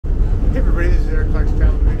Flex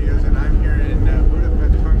Travel Videos, and I'm here in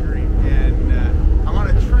Budapest, Hungary, and I'm on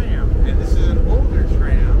a tram, and this is an older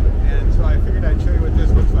tram, and so I figured I'd show you what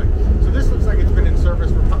this looks like. So this looks like it's been in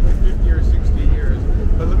service for probably 50 or 60 years,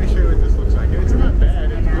 but let me show you what this looks like. And it's not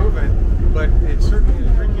bad, it's moving, but it certainly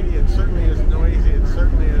is rickety, it certainly is noisy, it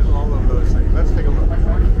certainly is all of those things. Let's take a look.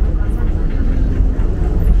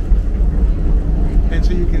 And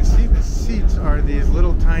so you can see the seats are these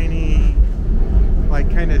little tiny,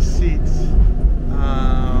 like kind of seats,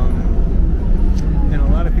 and a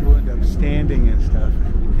lot of people end up standing and stuff,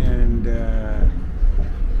 and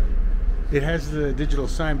it has the digital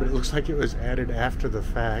sign, but it looks like it was added after the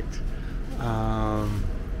fact, and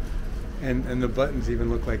the buttons even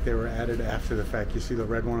look like they were added after the fact. You see the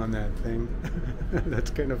red one on that thing? That's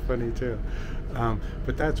kind of funny too.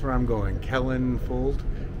 But that's where I'm going, Kellenfold,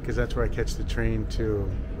 because that's where I catch the train to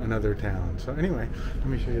another town. So anyway, let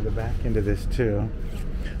me show you the back end of this too.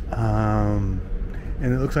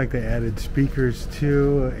 And it looks like they added speakers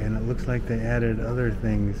too, and it looks like they added other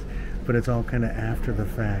things, but it's all kind of after the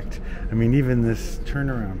fact. I mean, even this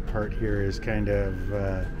turnaround part here is kind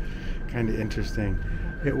of interesting.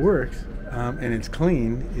 It works, and it's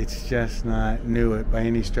clean. It's just not new by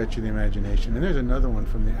any stretch of the imagination. And there's another one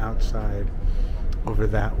from the outside over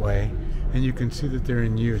that way, and you can see that they're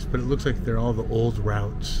in use, but it looks like they're all the old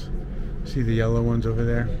routes. See the yellow ones over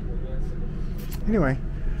there? Anyway,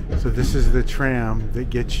 so this is the tram that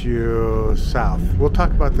gets you south. We'll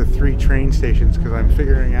talk about the 3 train stations because I'm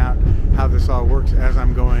figuring out how this all works as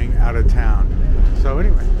I'm going out of town. So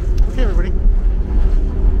anyway, okay everybody,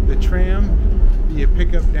 the tram you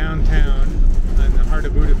pick up downtown in the heart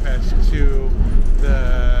of Budapest to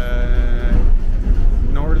the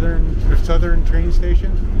northern or southern train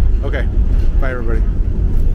station. Okay, bye everybody.